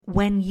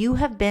when you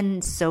have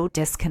been so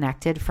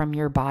disconnected from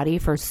your body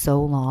for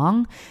so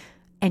long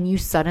and you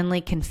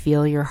suddenly can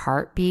feel your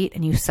heartbeat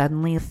and you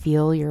suddenly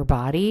feel your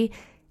body,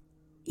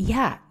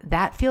 yeah,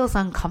 that feels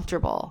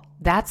uncomfortable.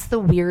 That's the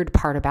weird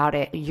part about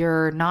it.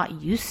 You're not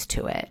used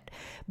to it.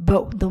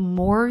 But the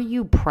more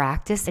you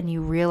practice and you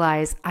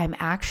realize I'm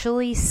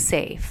actually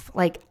safe,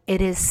 like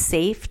it is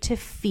safe to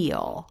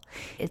feel,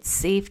 it's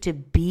safe to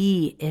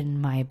be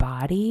in my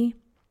body,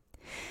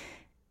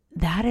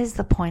 that is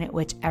the point at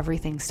which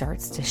everything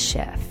starts to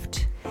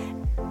shift.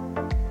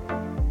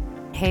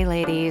 Hey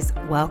ladies,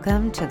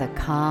 welcome to the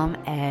Calm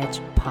Edge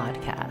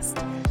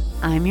podcast.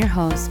 I'm your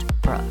host,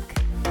 Brooke.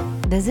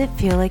 Does it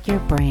feel like your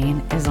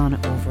brain is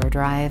on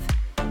overdrive?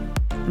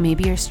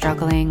 Maybe you're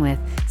struggling with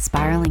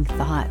spiraling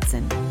thoughts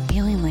and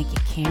feeling like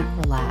you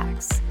can't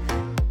relax.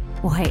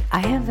 Well, hey, I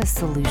have a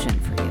solution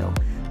for you.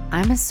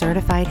 I'm a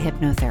certified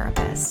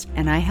hypnotherapist,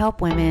 and I help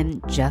women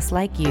just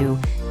like you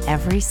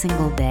every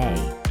single day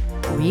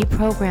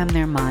reprogram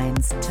their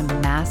minds to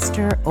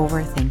master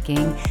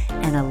overthinking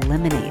and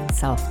eliminate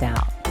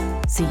self-doubt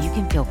so you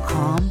can feel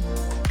calm,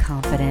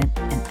 confident,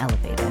 and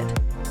elevated.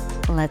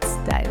 Let's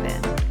dive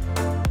in.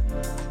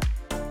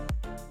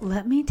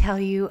 Let me tell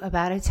you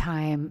about a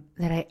time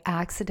that I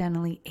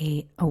accidentally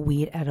ate a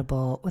weed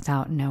edible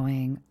without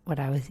knowing what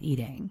I was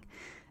eating.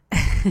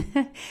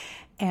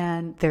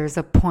 And there's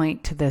a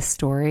point to this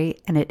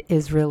story, and it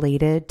is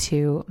related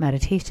to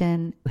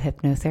meditation,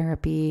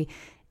 hypnotherapy,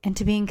 and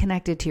to being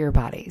connected to your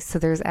body. So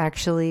there's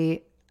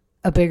actually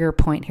a bigger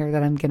point here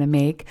that I'm going to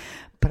make,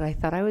 but I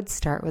thought I would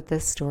start with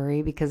this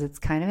story because it's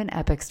kind of an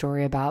epic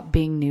story about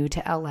being new to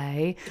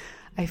LA.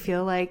 I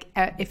feel like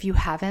if you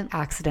haven't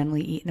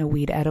accidentally eaten a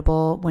weed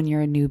edible when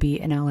you're a newbie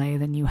in LA,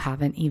 then you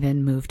haven't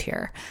even moved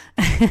here.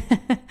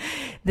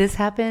 This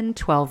happened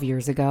 12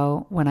 years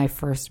ago when I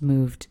first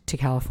moved to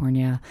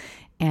California,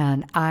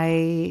 and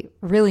I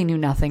really knew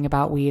nothing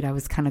about weed. I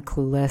was kind of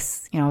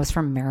clueless. I was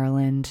from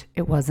Maryland.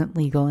 It wasn't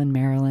legal in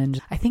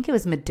Maryland. I think it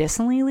was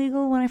medicinally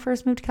legal when I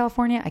first moved to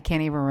California. I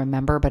can't even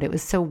remember, but it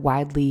was so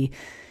widely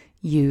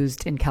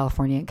used in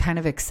California and kind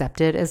of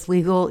accepted as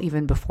legal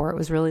even before it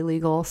was really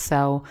legal.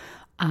 So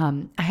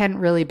I hadn't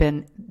really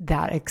been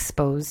that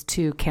exposed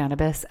to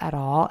cannabis at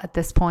all at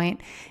this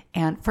point.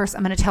 And first,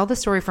 I'm going to tell the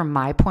story from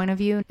my point of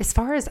view. As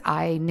far as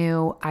I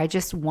knew, I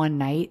just one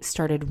night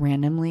started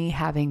randomly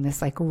having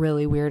this like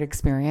really weird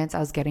experience. I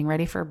was getting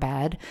ready for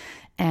bed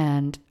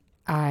and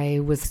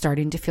I was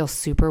starting to feel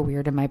super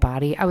weird in my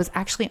body. I was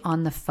actually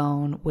on the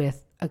phone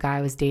with a guy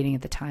I was dating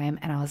at the time,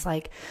 and I was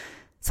like,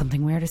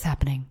 something weird is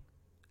happening.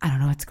 I don't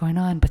know what's going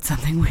on, but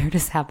something weird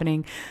is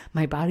happening.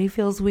 My body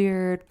feels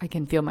weird. I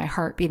can feel my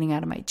heart beating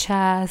out of my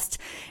chest.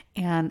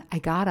 And I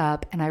got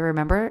up and I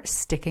remember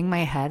sticking my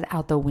head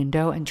out the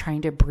window and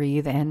trying to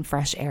breathe in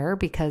fresh air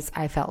because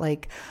I felt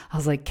like, I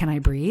was like, can I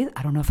breathe?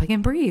 I don't know if I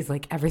can breathe.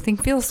 Like everything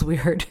feels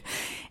weird.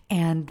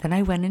 And then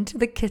I went into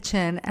the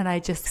kitchen and I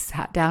just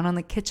sat down on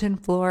the kitchen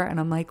floor and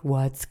I'm like,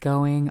 what's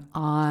going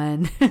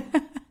on?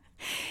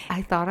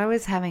 I thought I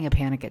was having a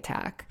panic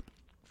attack.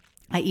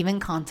 I even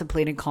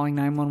contemplated calling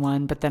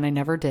 911, but then I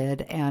never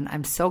did. And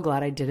I'm so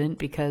glad I didn't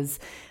because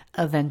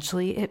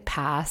eventually it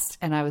passed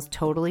and I was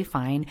totally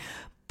fine.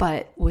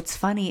 But what's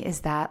funny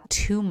is that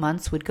 2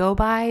 months would go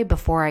by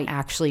before I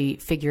actually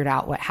figured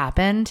out what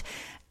happened.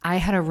 I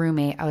had a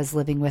roommate I was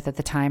living with at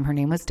the time. Her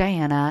name was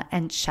Diana,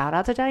 and shout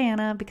out to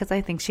Diana because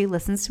I think she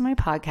listens to my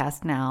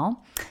podcast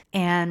now.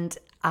 And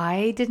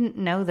I didn't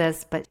know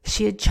this, but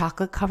she had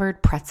chocolate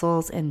covered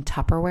pretzels in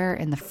Tupperware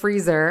in the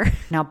freezer.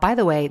 Now, by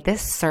the way,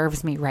 this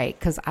serves me right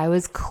because I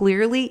was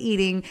clearly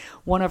eating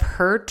one of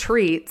her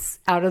treats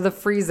out of the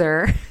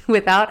freezer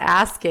without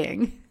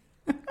asking.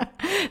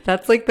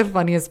 That's like the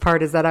funniest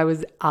part is that I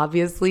was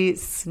obviously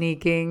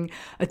sneaking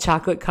a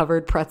chocolate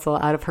covered pretzel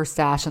out of her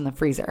stash in the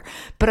freezer.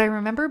 But I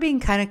remember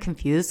being kind of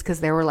confused because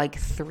there were like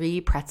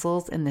 3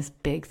 pretzels in this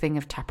big thing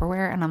of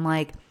Tupperware. And I'm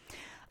like,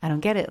 I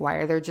don't get it. Why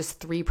are there just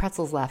 3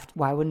 pretzels left?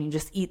 Why wouldn't you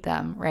just eat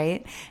them,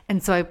 right?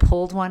 And so I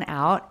pulled one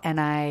out and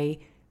I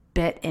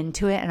bit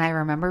into it. And I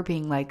remember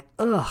being like,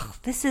 ugh,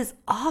 this is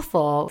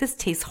awful. This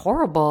tastes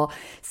horrible.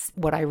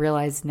 What I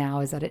realize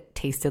now is that it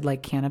tasted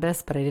like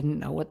cannabis, but I didn't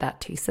know what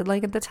that tasted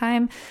like at the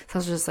time. So I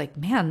was just like,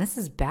 man, this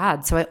is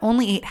bad. So I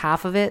only ate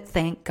half of it,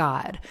 thank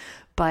God.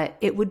 But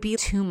it would be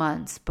 2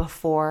 months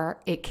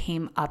before it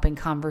came up in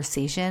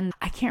conversation.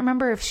 I can't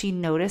remember if she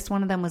noticed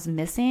one of them was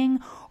missing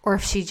or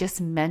if she just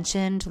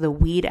mentioned the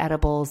weed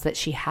edibles that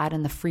she had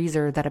in the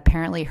freezer that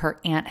apparently her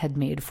aunt had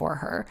made for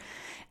her.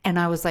 And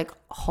I was like,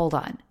 hold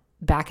on,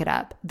 back it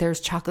up.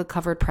 There's chocolate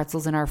covered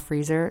pretzels in our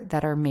freezer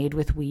that are made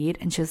with weed.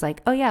 And she was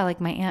like, oh yeah,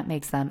 like my aunt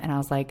makes them. And I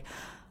was like,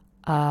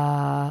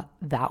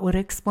 that would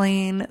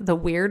explain the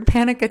weird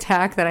panic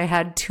attack that I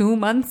had 2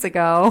 months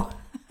ago.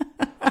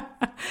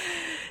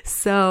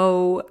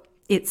 So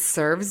it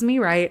serves me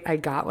right. I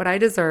got what I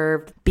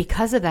deserved.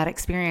 Because of that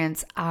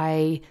experience,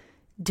 I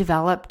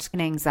developed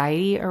an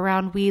anxiety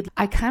around weed.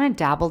 I kind of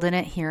dabbled in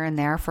it here and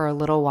there for a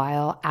little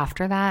while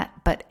after that,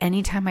 but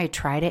anytime I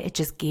tried it, it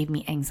just gave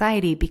me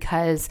anxiety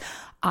because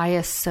I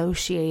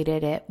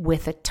associated it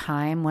with a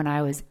time when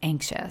I was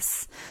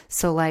anxious.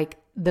 So like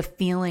the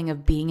feeling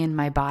of being in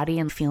my body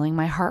and feeling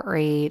my heart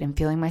rate and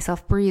feeling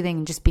myself breathing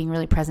and just being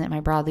really present in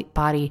my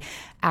body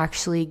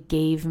actually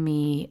gave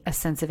me a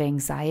sense of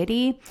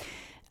anxiety.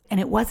 And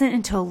it wasn't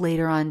until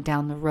later on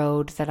down the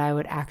road that I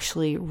would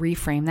actually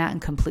reframe that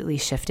and completely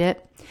shift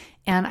it.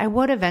 And I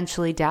would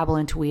eventually dabble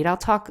into weed. I'll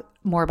talk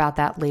more about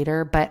that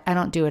later, but I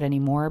don't do it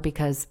anymore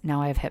because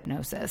now I have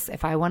hypnosis.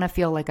 If I want to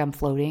feel like I'm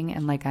floating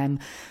and like I'm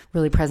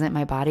really present in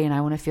my body and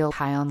I want to feel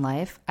high on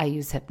life, I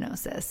use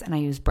hypnosis and I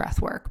use breath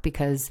work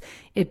because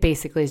it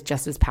basically is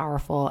just as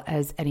powerful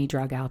as any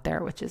drug out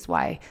there, which is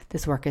why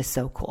this work is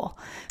so cool.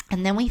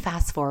 And then we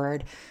fast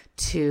forward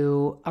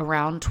to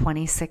around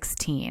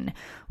 2016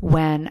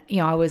 when,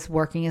 I was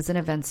working as an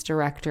events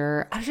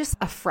director. I was just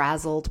a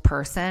frazzled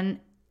person.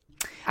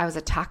 I was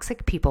a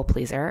toxic people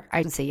pleaser.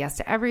 I would say yes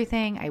to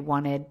everything. I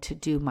wanted to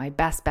do my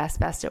best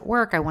at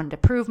work. I wanted to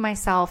prove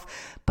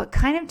myself, but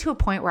kind of to a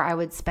point where I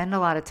would spend a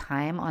lot of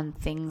time on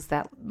things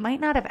that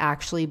might not have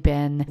actually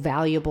been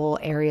valuable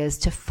areas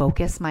to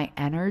focus my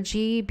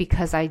energy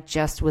because I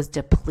just was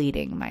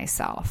depleting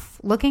myself.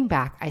 Looking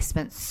back, I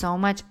spent so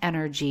much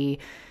energy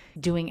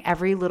doing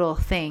every little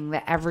thing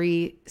that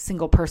every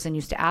single person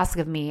used to ask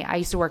of me. I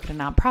used to work at a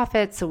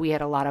nonprofit, so we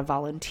had a lot of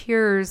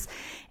volunteers.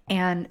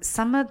 And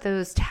some of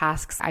those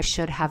tasks I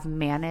should have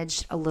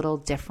managed a little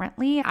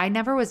differently. I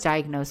never was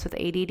diagnosed with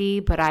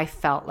ADD, but I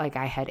felt like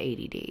I had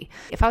ADD.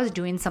 If I was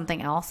doing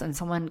something else and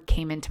someone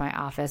came into my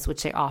office,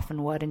 which they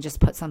often would, and just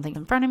put something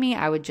in front of me,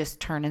 I would just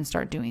turn and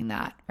start doing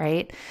that,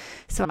 right?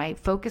 So my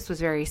focus was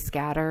very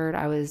scattered.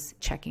 I was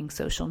checking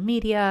social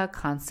media,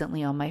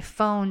 constantly on my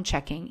phone,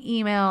 checking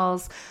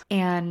emails,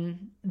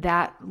 and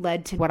that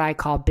led to what I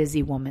call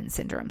busy woman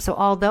syndrome. So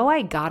although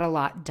I got a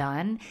lot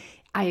done,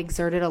 I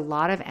exerted a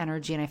lot of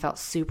energy and I felt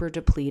super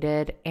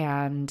depleted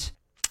and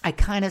I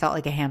kind of felt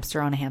like a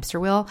hamster on a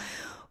hamster wheel.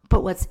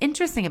 But what's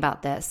interesting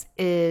about this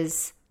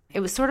is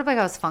it was sort of like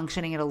I was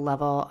functioning at a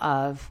level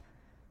of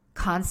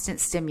constant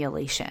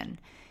stimulation.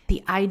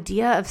 The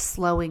idea of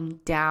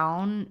slowing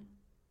down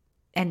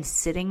and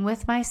sitting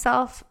with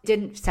myself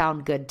didn't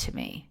sound good to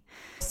me.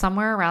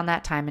 Somewhere around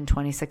that time in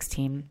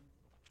 2016,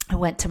 I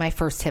went to my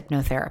first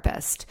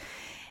hypnotherapist,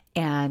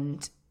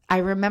 and I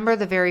remember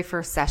the very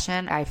first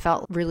session, I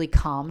felt really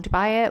calmed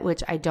by it,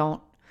 which I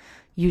don't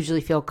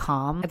usually feel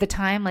calm at the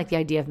time. Like the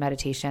idea of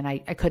meditation, I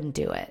couldn't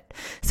do it.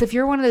 So if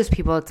you're one of those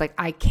people, it's like,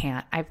 I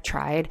can't, I've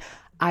tried,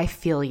 I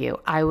feel you,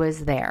 I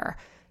was there.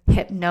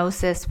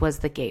 Hypnosis was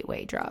the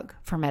gateway drug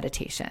for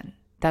meditation.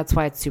 That's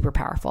why it's super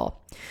powerful.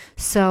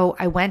 So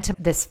I went to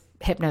this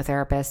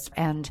hypnotherapist,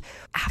 and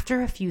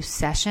after a few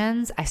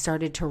sessions, I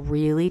started to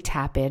really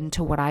tap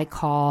into what I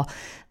call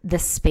the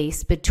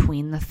space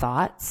between the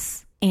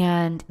thoughts.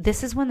 And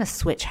this is when the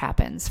switch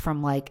happens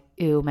from like,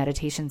 ew,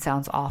 meditation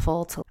sounds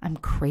awful to I'm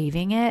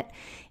craving it,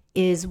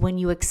 is when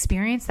you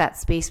experience that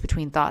space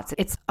between thoughts.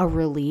 It's a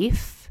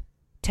relief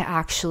to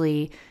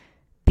actually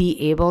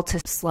be able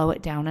to slow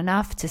it down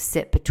enough to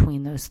sit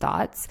between those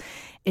thoughts.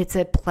 It's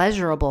a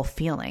pleasurable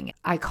feeling.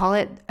 I call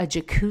it a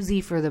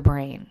jacuzzi for the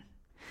brain.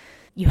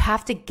 You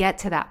have to get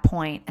to that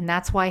point, and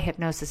that's why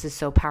hypnosis is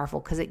so powerful,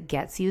 because it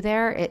gets you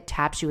there. It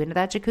taps you into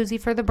that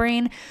jacuzzi for the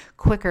brain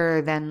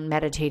quicker than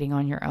meditating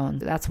on your own.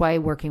 That's why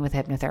working with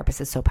a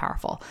hypnotherapist is so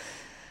powerful.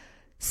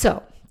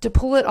 So to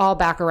pull it all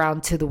back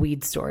around to the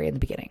weed story in the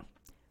beginning,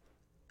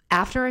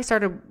 after I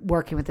started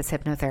working with this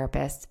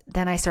hypnotherapist,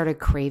 then I started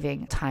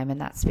craving time in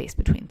that space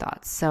between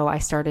thoughts. So I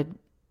started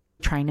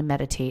trying to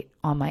meditate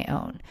on my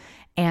own.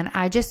 And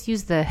I just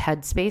used the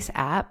Headspace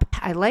app.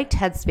 I liked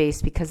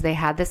Headspace because they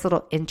had this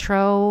little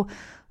intro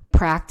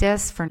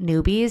practice for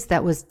newbies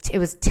it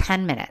was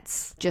 10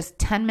 minutes, just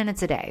 10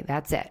 minutes a day.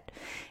 That's it.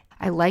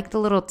 I liked the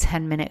little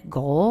 10-minute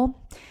goal.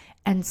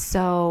 And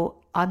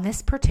so on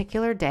this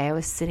particular day, I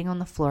was sitting on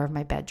the floor of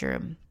my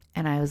bedroom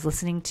and I was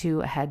listening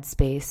to a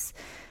Headspace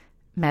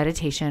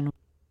meditation.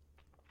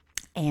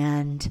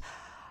 And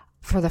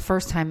for the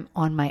first time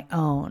on my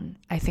own,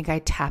 I think I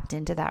tapped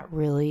into that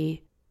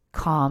really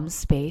calm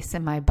space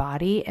in my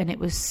body, and it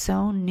was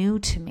so new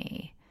to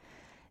me.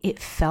 It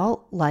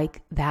felt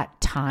like that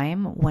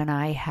time when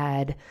I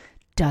had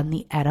done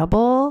the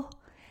edible.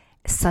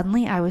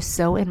 Suddenly I was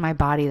so in my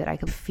body that I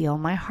could feel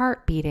my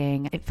heart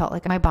beating. It felt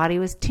like my body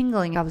was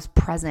tingling. I was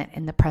present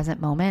in the present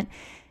moment,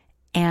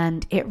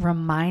 and it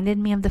reminded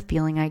me of the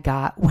feeling I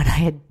got when I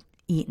had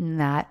eaten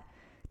that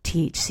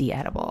THC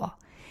edible.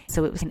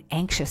 So it was an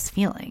anxious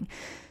feeling.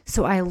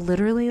 So I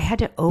literally had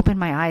to open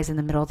my eyes in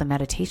the middle of the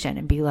meditation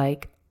and be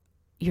like,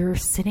 you're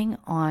sitting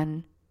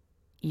on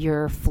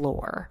your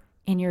floor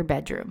in your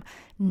bedroom.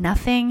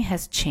 Nothing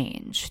has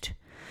changed.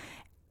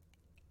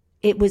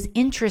 It was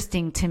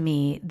interesting to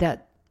me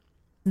that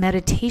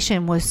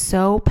meditation was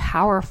so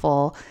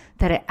powerful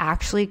that it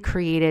actually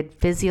created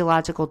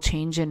physiological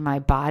change in my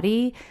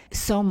body,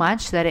 so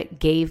much that it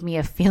gave me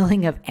a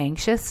feeling of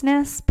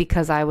anxiousness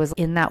because I was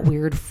in that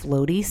weird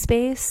floaty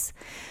space.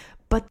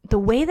 But the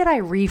way that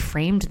I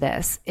reframed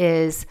this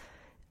is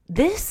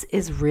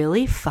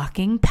really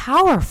fucking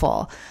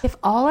powerful. If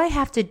all I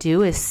have to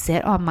do is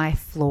sit on my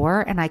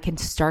floor and I can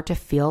start to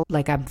feel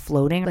like I'm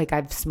floating, like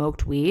I've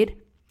smoked weed,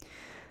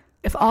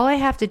 if all I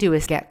have to do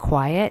is get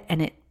quiet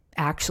and it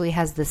actually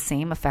has the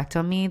same effect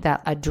on me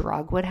that a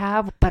drug would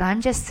have, but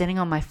I'm just sitting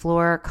on my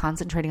floor,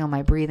 concentrating on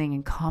my breathing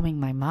and calming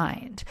my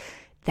mind.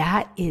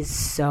 That is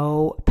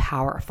so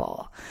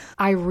powerful.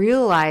 I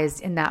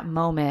realized in that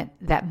moment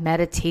that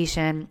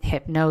meditation,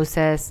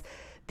 hypnosis,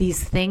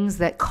 these things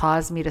that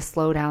caused me to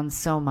slow down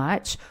so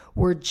much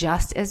were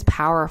just as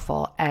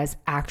powerful as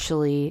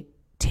actually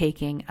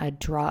taking a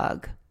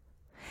drug.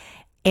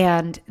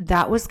 And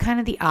that was kind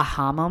of the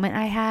aha moment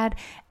I had.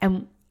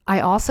 And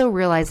I also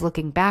realized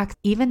looking back,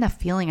 even the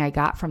feeling I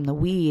got from the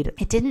weed,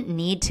 it didn't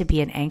need to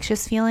be an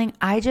anxious feeling.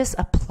 I just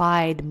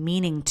applied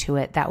meaning to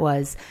it that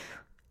was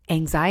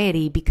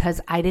anxiety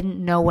because I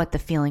didn't know what the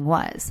feeling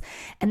was.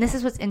 And this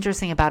is what's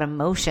interesting about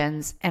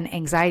emotions and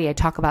anxiety. I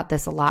talk about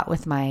this a lot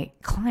with my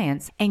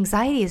clients.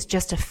 Anxiety is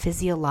just a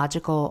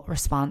physiological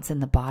response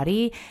in the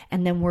body,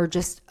 and then we're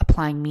just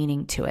applying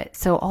meaning to it.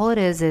 So all it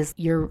is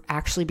you're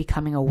actually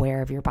becoming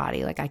aware of your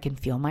body. Like I can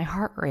feel my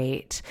heart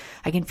rate.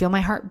 I can feel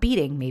my heart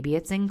beating. Maybe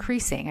it's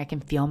increasing. I can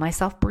feel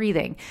myself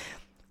breathing.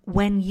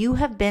 When you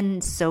have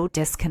been so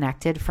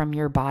disconnected from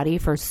your body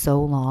for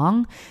so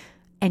long,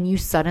 and you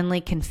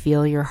suddenly can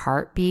feel your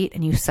heartbeat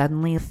and you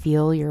suddenly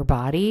feel your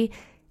body,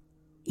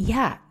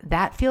 yeah,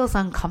 that feels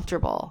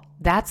uncomfortable.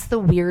 That's the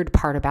weird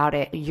part about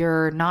it.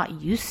 You're not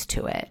used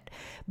to it.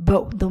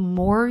 But the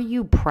more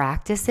you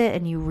practice it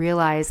and you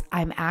realize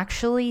I'm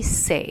actually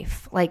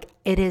safe, like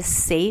it is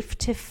safe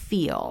to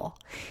feel.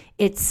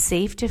 It's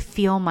safe to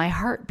feel my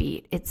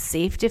heartbeat. It's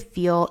safe to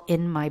feel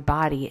in my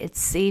body. It's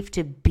safe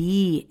to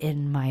be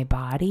in my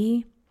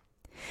body.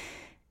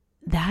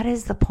 That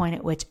is the point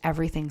at which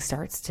everything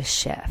starts to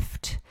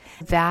shift.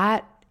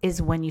 That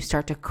is when you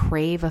start to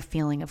crave a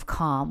feeling of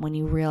calm, when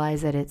you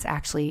realize that it's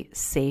actually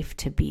safe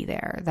to be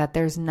there, that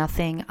there's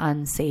nothing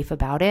unsafe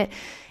about it.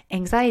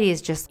 Anxiety is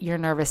just your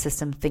nervous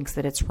system thinks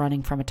that it's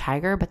running from a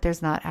tiger, but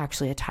there's not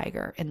actually a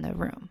tiger in the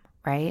room,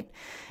 right?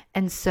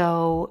 And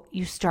so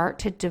you start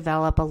to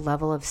develop a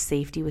level of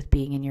safety with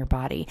being in your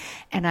body.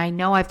 And I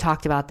know I've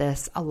talked about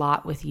this a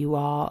lot with you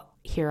all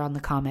here on the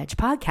Calm Edge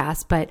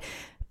podcast, but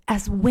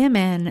as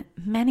women,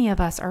 many of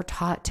us are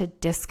taught to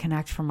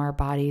disconnect from our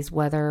bodies,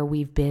 whether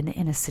we've been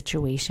in a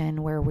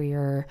situation where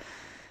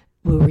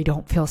we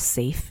don't feel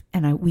safe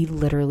and we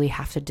literally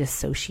have to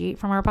dissociate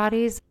from our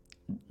bodies.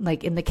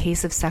 Like in the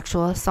case of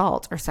sexual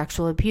assault or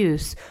sexual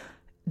abuse,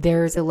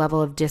 there's a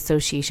level of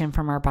dissociation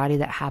from our body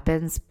that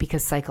happens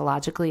because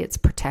psychologically it's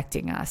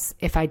protecting us.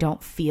 If I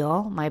don't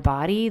feel my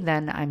body,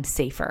 then I'm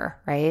safer,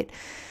 right?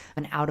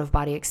 An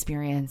out-of-body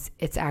experience,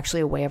 it's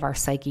actually a way of our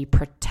psyche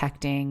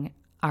protecting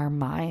our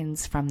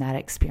minds from that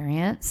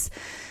experience.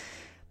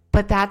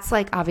 But that's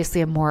like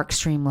obviously a more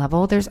extreme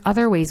level. There's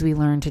other ways we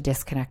learn to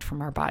disconnect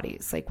from our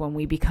bodies. Like when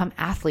we become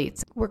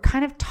athletes, we're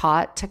kind of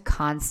taught to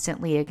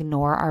constantly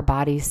ignore our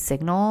body's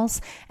signals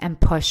and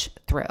push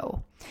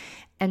through.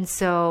 And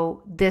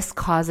so this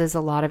causes a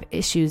lot of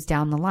issues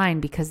down the line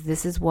because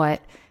this is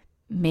what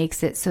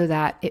makes it so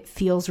that it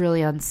feels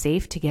really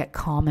unsafe to get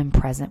calm and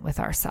present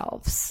with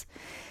ourselves.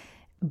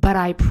 But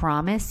I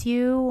promise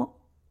you,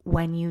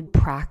 when you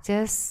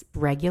practice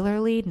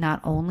regularly,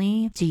 not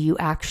only do you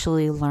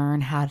actually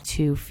learn how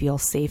to feel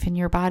safe in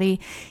your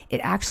body,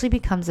 it actually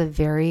becomes a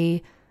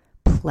very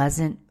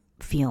pleasant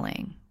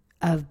feeling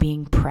of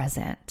being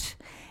present.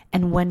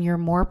 And when you're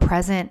more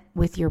present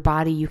with your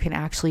body, you can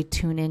actually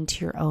tune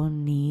into your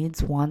own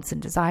needs, wants,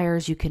 and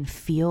desires. You can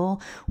feel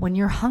when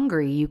you're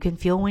hungry. You can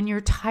feel when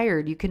you're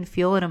tired. You can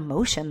feel an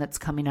emotion that's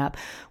coming up.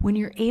 When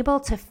you're able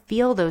to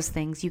feel those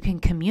things, you can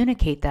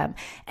communicate them.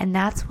 And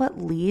that's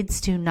what leads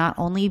to not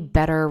only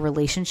better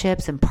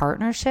relationships and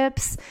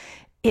partnerships,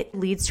 it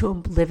leads to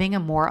living a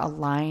more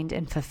aligned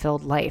and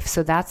fulfilled life.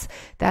 So that's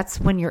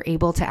when you're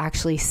able to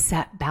actually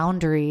set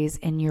boundaries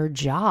in your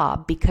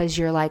job because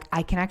you're like,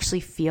 I can actually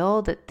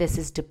feel that this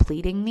is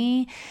depleting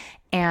me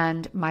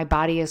and my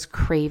body is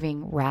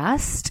craving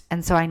rest.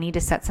 And so I need to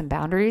set some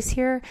boundaries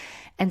here.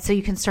 And so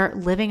you can start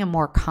living a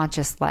more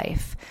conscious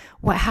life.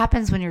 What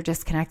happens when you're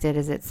disconnected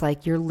is it's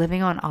like you're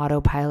living on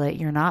autopilot.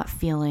 You're not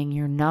feeling,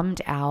 you're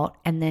numbed out.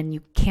 And then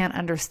you can't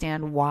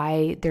understand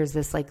why there's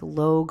this like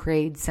low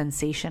grade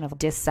sensation of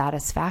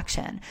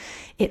dissatisfaction.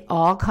 It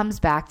all comes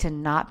back to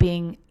not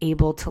being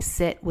able to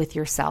sit with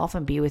yourself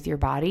and be with your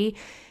body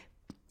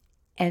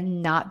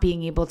and not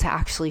being able to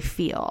actually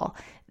feel.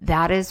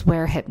 That is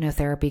where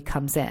hypnotherapy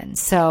comes in.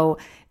 So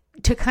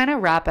to kind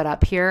of wrap it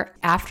up here,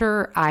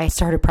 after I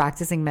started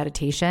practicing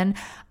meditation,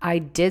 I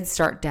did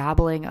start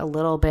dabbling a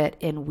little bit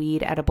in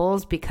weed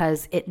edibles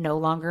because it no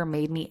longer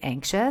made me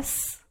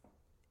anxious,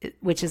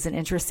 which is an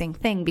interesting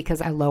thing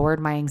because I lowered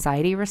my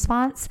anxiety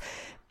response.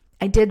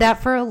 I did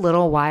that for a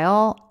little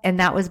while, and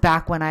that was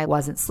back when I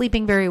wasn't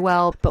sleeping very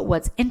well. But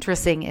what's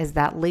interesting is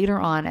that later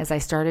on, as I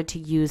started to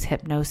use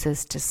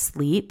hypnosis to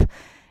sleep,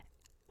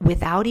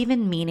 without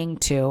even meaning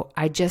to,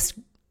 I just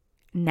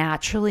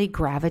naturally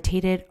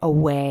gravitated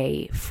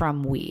away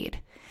from weed.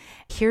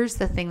 Here's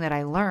the thing that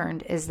I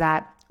learned is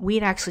that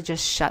weed actually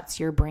just shuts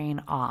your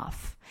brain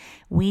off.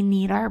 We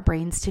need our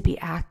brains to be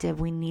active.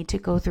 We need to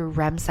go through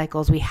REM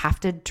cycles. We have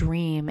to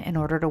dream in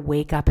order to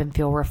wake up and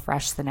feel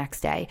refreshed the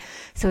next day.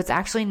 So it's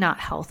actually not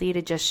healthy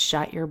to just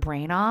shut your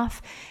brain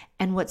off.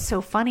 And what's so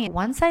funny,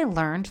 once I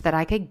learned that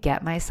I could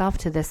get myself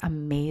to this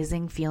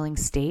amazing feeling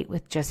state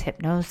with just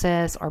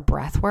hypnosis or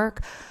breath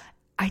work,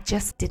 I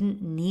just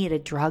didn't need a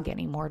drug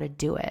anymore to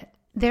do it.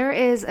 There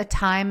is a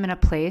time and a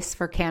place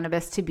for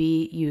cannabis to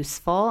be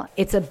useful.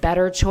 It's a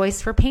better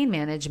choice for pain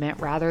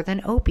management rather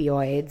than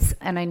opioids.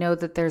 And I know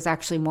that there's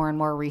actually more and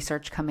more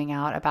research coming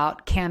out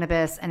about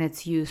cannabis and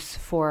its use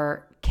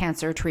for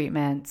cancer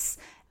treatments.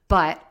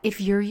 But if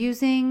you're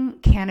using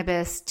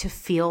cannabis to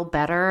feel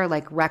better,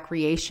 like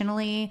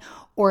recreationally,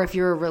 or if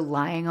you're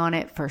relying on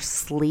it for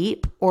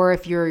sleep, or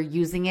if you're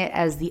using it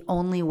as the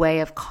only way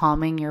of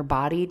calming your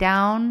body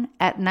down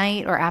at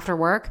night or after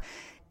work,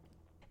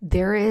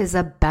 there is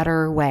a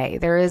better way.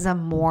 There is a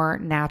more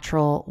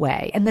natural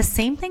way. And the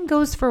same thing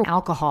goes for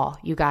alcohol,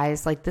 you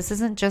guys. Like, this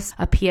isn't just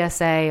a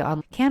PSA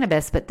on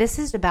cannabis, but this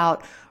is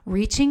about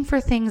reaching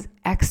for things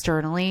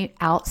externally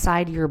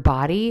outside your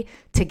body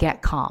to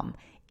get calm.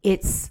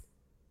 It's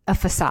a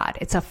facade.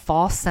 It's a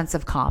false sense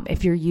of calm.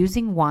 If you're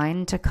using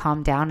wine to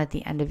calm down at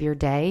the end of your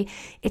day,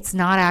 it's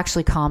not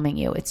actually calming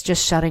you. It's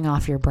just shutting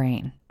off your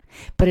brain.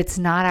 But it's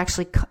not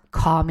actually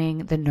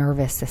calming the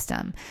nervous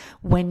system.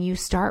 When you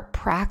start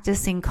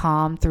practicing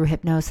calm through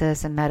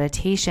hypnosis and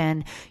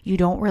meditation, you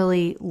don't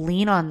really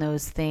lean on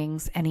those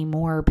things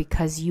anymore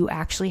because you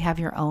actually have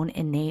your own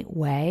innate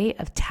way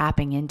of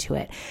tapping into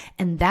it.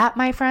 And that,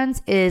 my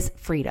friends, is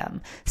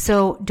freedom.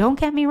 So don't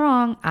get me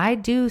wrong. I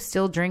do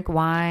still drink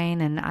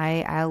wine and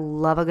I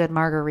love a good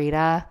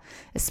margarita,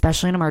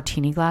 especially in a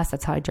martini glass.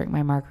 That's how I drink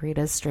my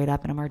margaritas, straight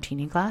up in a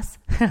martini glass,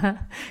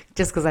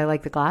 just because I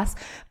like the glass.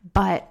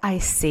 But I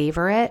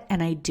savor it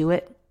and I do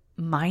it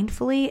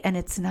mindfully, and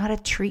it's not a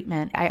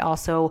treatment. I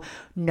also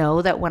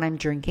know that when I'm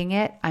drinking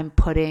it, I'm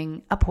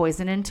putting a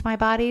poison into my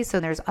body. So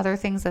there's other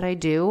things that I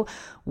do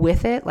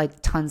with it,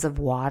 like tons of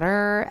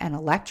water and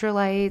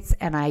electrolytes.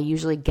 And I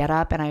usually get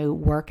up and I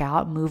work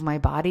out, move my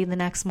body the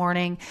next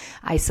morning.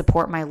 I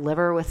support my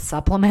liver with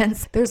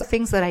supplements. There's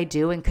things that I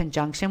do in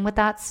conjunction with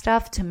that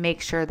stuff to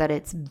make sure that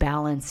it's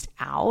balanced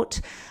out.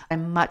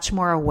 I'm much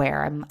more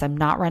aware. I'm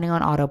not running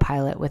on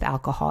autopilot with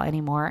alcohol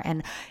anymore.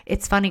 And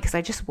it's funny because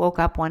I just woke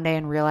up one day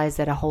and realized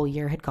that a whole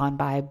year had gone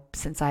by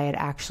since I had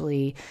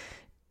actually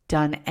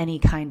done any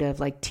kind of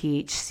like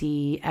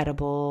THC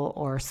edible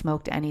or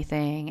smoked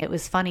anything. It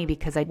was funny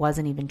because I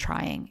wasn't even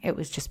trying. It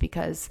was just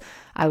because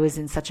I was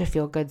in such a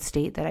feel-good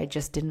state that I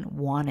just didn't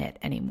want it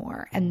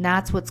anymore. And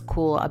that's what's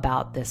cool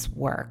about this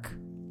work.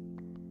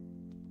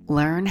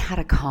 Learn how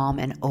to calm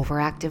an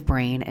overactive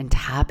brain and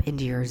tap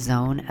into your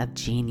zone of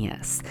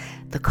genius.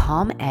 The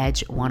Calm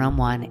Edge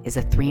 1-on-1 is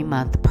a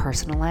 3-month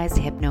personalized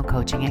hypno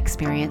coaching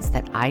experience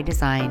that I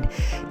designed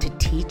to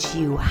teach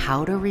you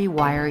how to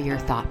rewire your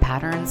thought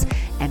patterns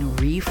and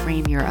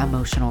reframe your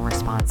emotional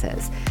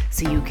responses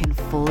so you can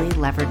fully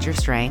leverage your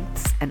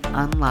strengths and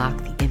unlock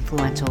the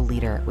influential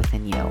leader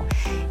within you.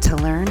 To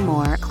learn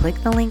more, click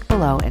the link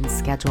below and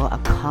schedule a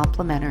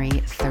complimentary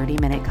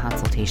 30-minute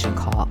consultation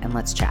call, and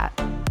let's chat.